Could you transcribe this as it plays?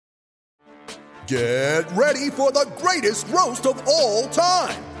Get ready for the greatest roast of all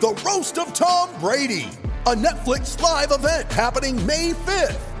time, the Roast of Tom Brady, a Netflix live event happening May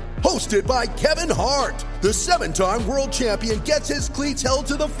 5th. Hosted by Kevin Hart, the 7-time world champion gets his cleats held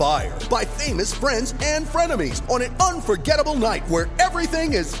to the fire by famous friends and frenemies on an unforgettable night where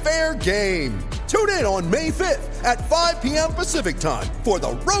everything is fair game. Tune in on May 5th at 5 p.m. Pacific time for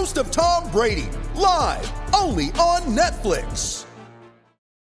the Roast of Tom Brady, live only on Netflix.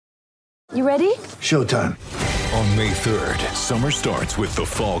 You ready? Showtime. On May 3rd, summer starts with The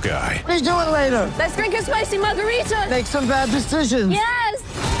Fall Guy. Let's do it later. Let's drink a spicy margarita. Make some bad decisions. Yes!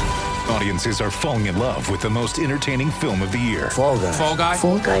 Audiences are falling in love with the most entertaining film of the year. Fall Guy. Fall Guy?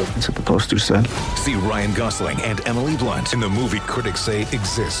 Fall guy. That's what the poster said. See Ryan Gosling and Emily Blunt in the movie critics say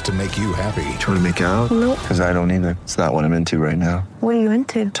exists to make you happy. Trying to make it out? Nope. Because I don't either. It's not what I'm into right now. What are you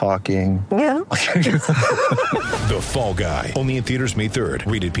into? Talking. Yeah. The Fall Guy. Only in theaters May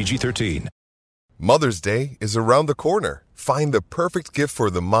 3rd. Rated PG-13. Mother's Day is around the corner. Find the perfect gift for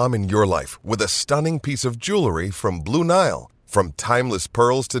the mom in your life with a stunning piece of jewelry from Blue Nile. From timeless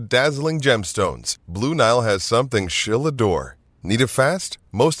pearls to dazzling gemstones, Blue Nile has something she'll adore. Need it fast?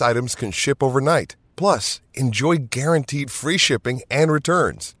 Most items can ship overnight. Plus, enjoy guaranteed free shipping and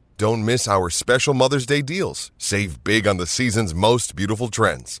returns. Don't miss our special Mother's Day deals. Save big on the season's most beautiful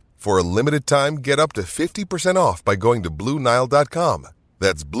trends. For a limited time, get up to 50% off by going to BlueNile.com.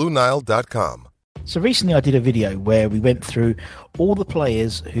 That's BlueNile.com. So recently I did a video where we went through all the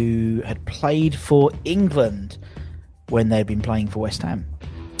players who had played for England when they'd been playing for West Ham.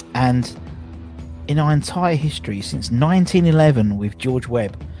 And in our entire history, since 1911 with George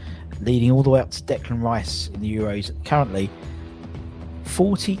Webb, leading all the way up to Declan Rice in the Euros, currently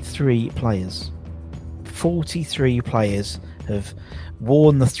 43 players have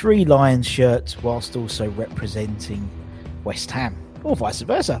worn the Three Lions shirt whilst also representing West Ham, or vice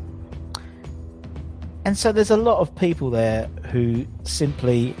versa. And so there's a lot of people there who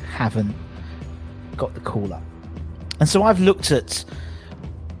simply haven't got the call up. And so I've looked at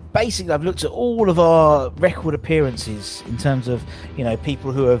all of our record appearances in terms of, you know,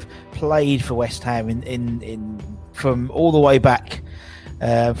 people who have played for West Ham in from all the way back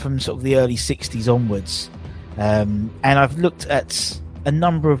from sort of the early 60s onwards. And I've looked at a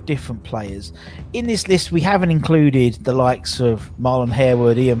number of different players. In this list, we haven't included the likes of Marlon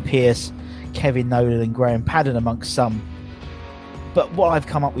Harewood, Ian Pearce, Kevin Nolan and Graham Paddon amongst some. But what I've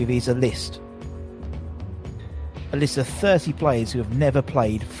come up with is a list of 30 players who have never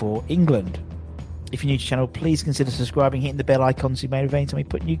played for England. If you're new to the channel, please consider subscribing, hitting the bell icon so you may remain time we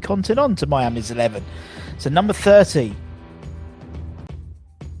put new content on to Miami's 11. So number 30,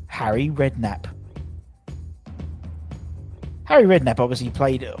 Harry Redknapp. Harry Redknapp obviously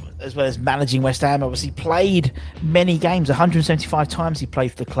played, as well as managing West Ham, obviously played many games, 175 times he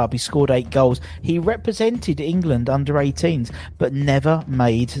played for the club. He scored 8 goals. He represented England under 18s, but never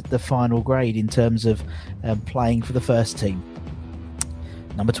made the final grade in terms of playing for the first team.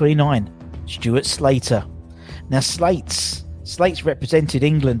 Number 29, Stuart Slater. Now Slate's represented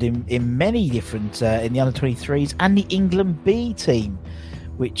England in many different, in the under 23s and the England B team,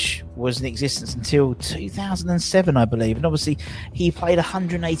 which was in existence until 2007, I believe. And obviously, he played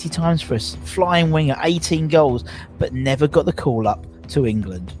 180 times for us, flying winger, 18 goals, but never got the call up to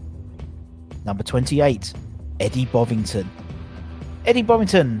England. Number 28, Eddie Bovington. Eddie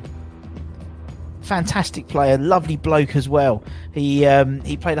Bovington, fantastic player, lovely bloke as well. He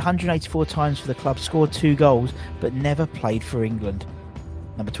played 184 times for the club, scored 2 goals, but never played for England.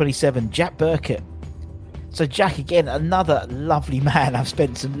 Number 27, Jack Burkett. So Jack, again, another lovely man. I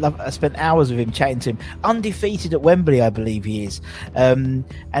spent hours with him, chatting to him. Undefeated at Wembley, I believe he is. And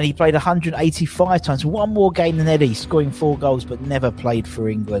he played 185 times, 1 more game than Eddie, scoring 4 goals, but never played for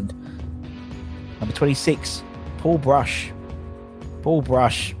England. Number 26, Paul Brush. Paul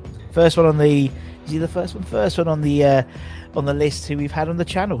Brush, first one on the. Is he the first one? First one on the list who we've had on the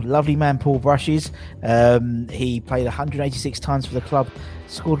channel. Lovely man, Paul Brush is. He played 186 times for the club,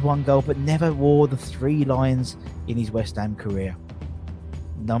 scored 1 goal, but never wore the 3 Lions in his West Ham career.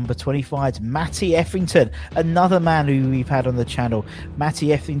 Number 25, Matty Effington, another man who we've had on the channel. Matty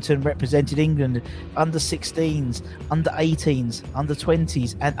Effington represented England under 16s, under 18s, under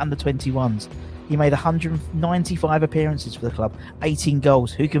 20s, and under 21s. He made 195 appearances for the club, 18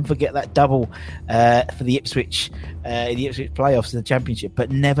 goals. Who can forget that double for the Ipswich in the Ipswich playoffs in the Championship,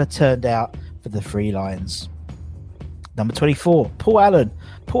 but never turned out for the 3 Lions. Number 24, Paul Allen.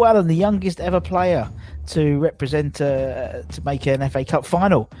 Paul Allen, the youngest ever player to represent, to make an FA Cup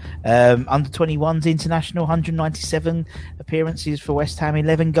final. Under 21s international, 197 appearances for West Ham,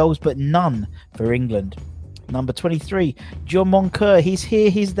 11 goals, but none for England. Number 23, John Moncur. He's here,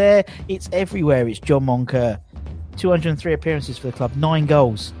 he's there, it's everywhere. It's John Moncur. 203 appearances for the club, 9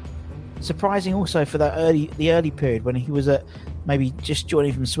 goals. Surprising also for the early period when he was maybe just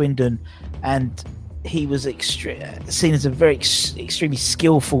joining from Swindon, and he was seen as a very extremely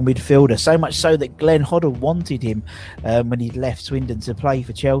skillful midfielder, so much so that Glenn Hoddle wanted him when he'd left Swindon to play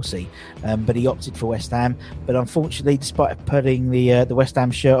for Chelsea, but he opted for West Ham. But unfortunately, despite putting the West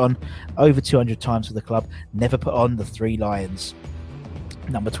Ham shirt on over 200 times for the club, never put on the Three Lions.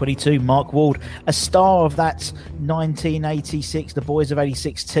 Number 22, Mark Ward, a star of that 1986, the Boys of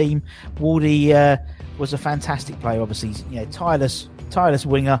 86 team. Wardy was a fantastic player, obviously, tireless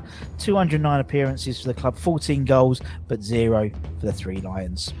winger. 209 appearances for the club, 14 goals, but 0 for the Three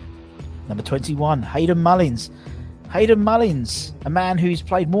Lions. Number 21, Hayden Mullins. Hayden Mullins, a man who's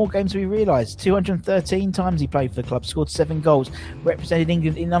played more games than we realise. 213 times he played for the club, scored 7 goals, represented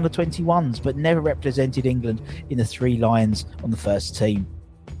England in under 21s, but never represented England in the Three Lions on the first team.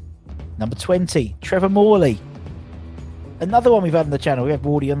 Number 20, Trevor Morley. Another one we've had on the channel. We have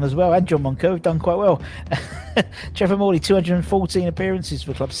Wardy on as well, and John Moncur. We've done quite well. Trevor Morley, 214 appearances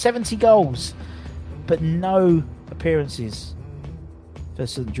for the club, 70 goals, but no appearances for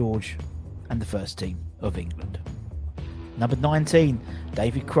St George and the first team of England. Number 19,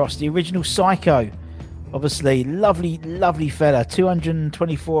 David Cross, the original Psycho. Obviously, lovely fella.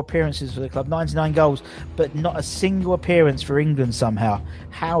 224 appearances for the club, 99 goals, but not a single appearance for England somehow.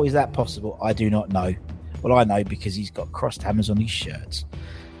 How is that possible? I do not know. Well, I know because he's got crossed hammers on his shirts.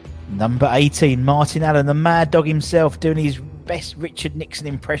 Number 18, Martin Allen, the mad dog himself, doing his best Richard Nixon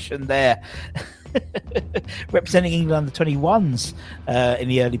impression there. Representing England under 21s in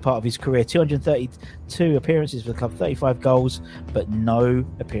the early part of his career. 232 appearances for the club, 35 goals, but no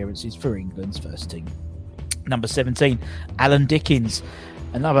appearances for England's first team. Number 17, Alan Dickens,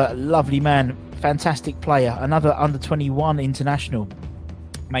 another lovely man, fantastic player, another under 21 international.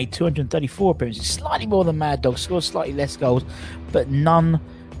 Made 234 appearances, slightly more than Mad Dog, scored slightly less goals, but none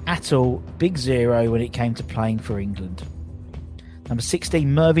at all. Big 0 when it came to playing for England. Number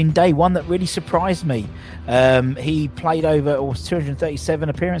 16, Mervyn Day, one that really surprised me. He played over 237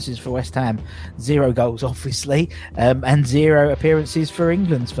 appearances for West Ham, 0 goals obviously, and 0 appearances for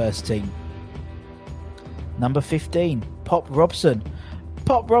England's first team. Number 15, Pop Robson.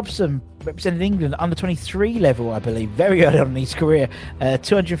 Pop Robson represented England under 23 level, I believe, very early on in his career.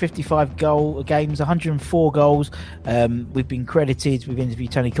 255 games, 104 goals. We've been credited, we've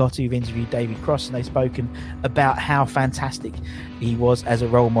interviewed Tony Cottee, we've interviewed David Cross, and they've spoken about how fantastic he was as a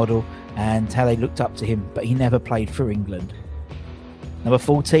role model and how they looked up to him, but he never played for England. Number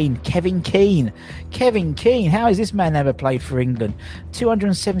 14, Kevin Keane. Kevin Keane, how has this man never played for England?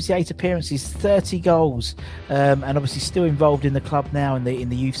 278 appearances, 30 goals, and obviously still involved in the club now in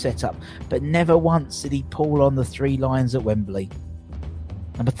the youth setup, but never once did he pull on the Three Lions at Wembley.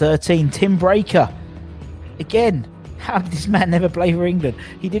 Number 13, Tim Breaker. Again, how did this man never play for England?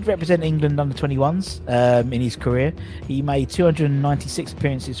 He did represent England under 21s in his career. He made 296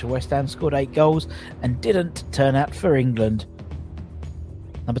 appearances for West Ham, scored 8 goals, and didn't turn out for England.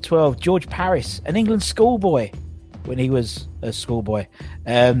 Number 12, George Paris, an England schoolboy when he was a schoolboy.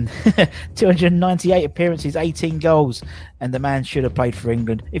 298 appearances, 18 goals, and the man should have played for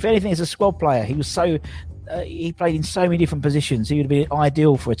England. If anything, as a squad player, he was he played in so many different positions. He would have been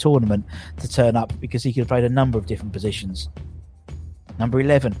ideal for a tournament to turn up because he could have played a number of different positions. Number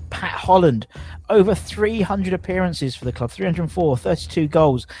 11, Pat Holland, over 300 appearances for the club, 304, 32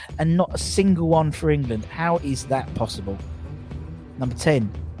 goals, and not a single one for England. How is that possible? Number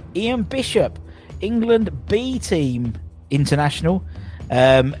 10, Ian Bishop, England B team international.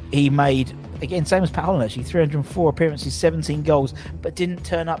 He made, again, same as Pat Holland actually, 304 appearances, 17 goals, but didn't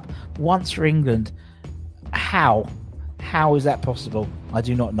turn up once for England. How? How is that possible? I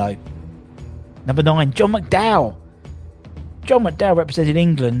do not know. Number 9, John McDowell. John McDowell represented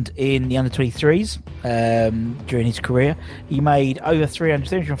England in the under-23s during his career. He made over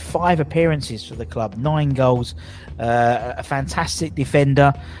 305 appearances for the club, 9 goals, a fantastic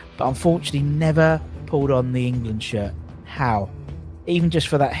defender, but unfortunately never pulled on the England shirt. How? Even just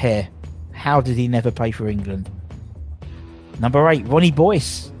for that hair, how did he never play for England? Number 8, Ronnie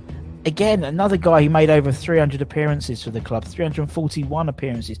Boyce. Again, another guy who made over 300 appearances for the club, 341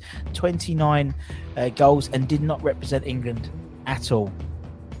 appearances, 29 goals, and did not represent England at all.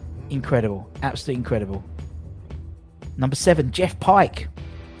 Incredible. Absolutely incredible. Number 7, Jeff Pike.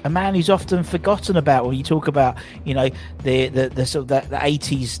 A man who's often forgotten about when you talk about, the sort of the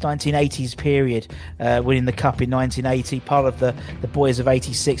 80s, 1980s period, winning the cup in 1980, part of the Boys of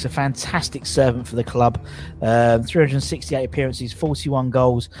 86, a fantastic servant for the club, 368 appearances, 41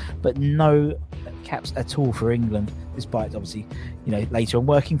 goals, but no caps at all for England, despite obviously, later on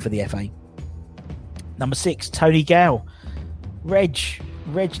working for the FA. Number 6, Tony Gale. Reg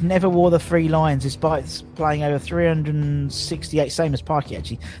never wore the 3 lions despite playing over 368, same as Parky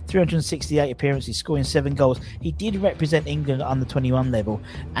actually, 368 appearances, scoring 7 goals. He did represent England at under 21 level,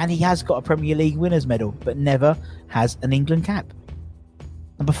 and he has got a Premier League winners medal, but never has an England cap.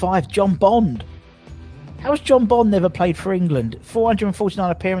 Number 5, John Bond. How has John Bond never played for England? 449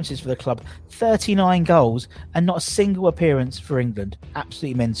 appearances for the club, 39 goals, and not a single appearance for England.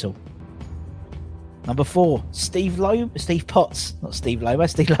 Absolutely mental. Number 4, Steve Potts. Not Steve Lomer.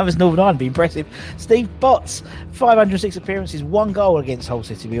 Steve Lomer's Northern Ireland, be impressive. Steve Potts, 506 appearances, 1 goal against Hull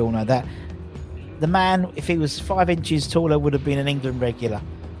City. We all know that. The man, if he was 5 inches taller, would have been an England regular.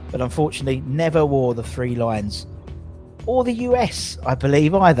 But unfortunately, never wore the 3 lions. Or the US, I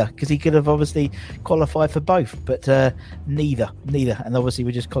believe, either. Because he could have obviously qualified for both. But neither. And obviously,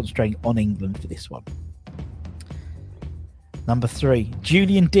 we're just concentrating on England for this one. Number 3,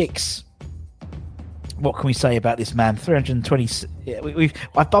 Julian Dix. What can we say about this man? 320.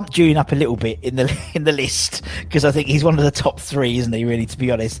 I've bumped Julian up a little bit in the list because I think he's one of the top 3, isn't he? Really, to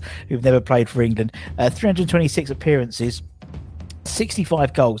be honest, who've never played for England. 326 appearances,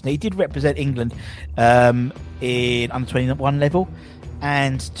 65 goals. Now he did represent England in under 21 level,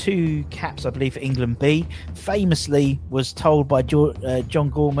 and 2 caps, I believe, for England B. Famously, was told by John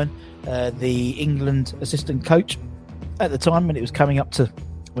Gorman, the England assistant coach at the time when it's coming up to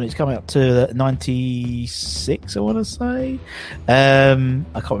 96, I want to say. I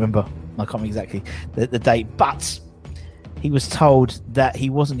can't remember exactly the date, but he was told that he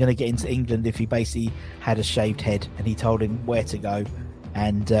wasn't going to get into England if he basically had a shaved head, and he told him where to go,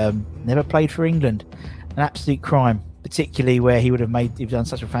 and never played for England. An absolute crime, particularly where he would have done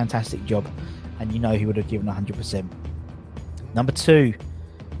such a fantastic job, and he would have given 100%. Number 2,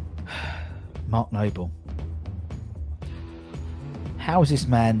 Mark Noble. How has this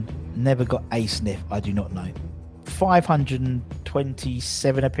man never got a sniff? I do not know.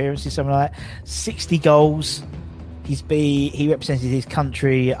 527 appearances, something like that. 60 goals. He represented his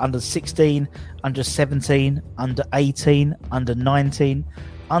country under 16, under 17, under 18, under 19,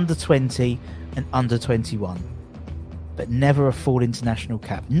 under 20, and under 21. But never a full international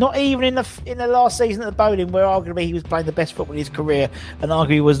cap. Not even in the last season at the Bowling, where arguably he was playing the best football in his career and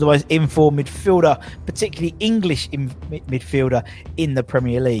arguably was the most informed midfielder, particularly English midfielder in the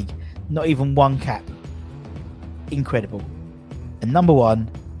Premier League. Not even 1 cap. Incredible. And number 1,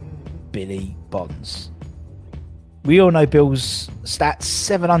 Billy Bonds. We all know Bill's stats: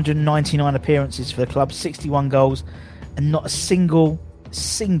 799 appearances for the club, 61 goals, and not a single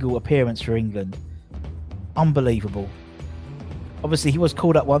appearance for England. Unbelievable. Obviously, he was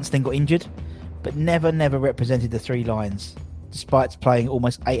called up once, then got injured, but never represented the 3 Lions, despite playing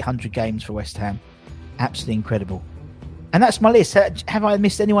almost 800 games for West Ham. Absolutely incredible. And that's my list. Have I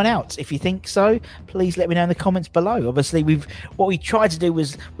missed anyone out? If you think so, please let me know in the comments below. Obviously, what we tried to do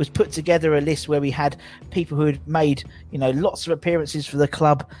was put together a list where we had people who had made lots of appearances for the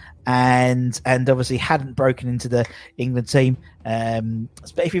club and obviously hadn't broken into the England team.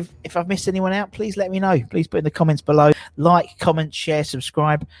 But if I've missed anyone out, please let me know. Please put in the comments below. Like, comment, share,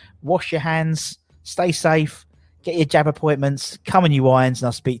 subscribe. Wash your hands. Stay safe. Get your jab appointments. Come on, you irons, and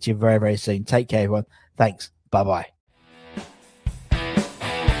I'll speak to you very, very soon. Take care, everyone. Thanks. Bye-bye.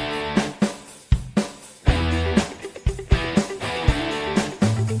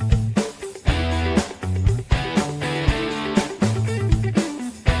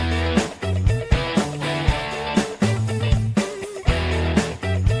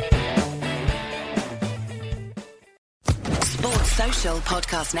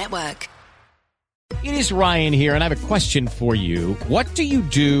 Podcast Network. It is Ryan here, and I have a question for you. What do you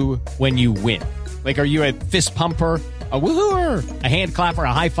do when you win? Like, are you a fist pumper, a woohooer, a hand clapper,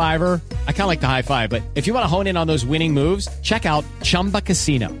 a high fiver? I kind of like the high five, but if you want to hone in on those winning moves, check out Chumba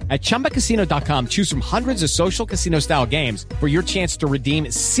Casino. At ChumbaCasino.com, choose from hundreds of social casino-style games for your chance to redeem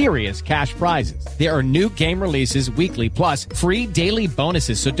serious cash prizes. There are new game releases weekly, plus free daily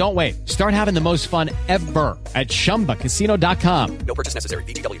bonuses, so don't wait. Start having the most fun ever at ChumbaCasino.com. No purchase necessary.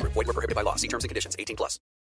 VGW Group. Void where prohibited by law. See terms and conditions. 18+.